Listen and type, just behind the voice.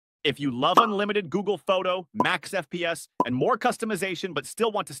If you love unlimited Google Photo, max FPS, and more customization but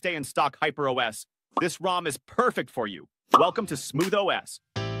still want to stay in stock HyperOS, this ROM is perfect for you. Welcome to SmoothOS.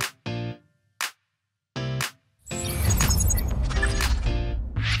 The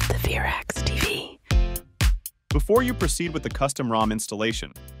Virax TV. Before you proceed with the custom ROM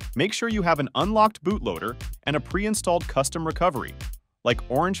installation, make sure you have an unlocked bootloader and a pre-installed custom recovery, like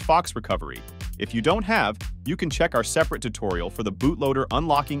Orange Fox Recovery. If you don't have, you can check our separate tutorial for the bootloader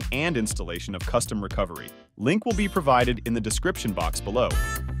unlocking and installation of custom recovery. Link will be provided in the description box below.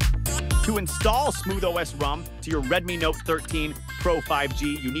 To install SmoothOS ROM to your Redmi Note 13 Pro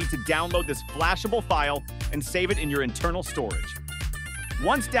 5G, you need to download this flashable file and save it in your internal storage.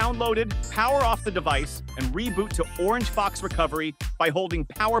 Once downloaded, power off the device and reboot to Orange Fox Recovery by holding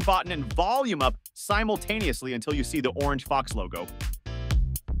power button and volume up simultaneously until you see the Orange Fox logo.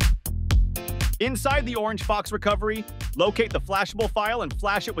 Inside the Orange Fox Recovery, locate the flashable file and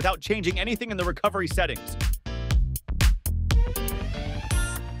flash it without changing anything in the recovery settings.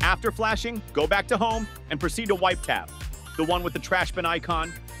 After flashing, go back to Home and proceed to Wipe tab, the one with the trash bin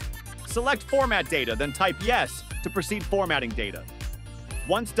icon. Select Format Data, then type Yes to proceed formatting data.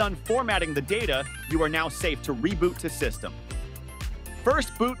 Once done formatting the data, you are now safe to reboot to system.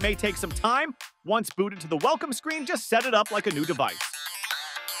 First boot may take some time. Once booted to the welcome screen, just set it up like a new device.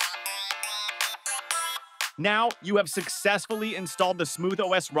 Now, you have successfully installed the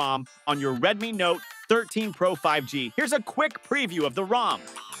SmoothOS ROM on your Redmi Note 13 Pro 5G. Here's a quick preview of the ROM.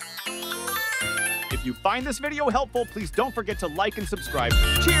 If you find this video helpful, please don't forget to like and subscribe.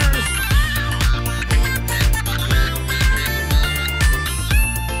 Cheers!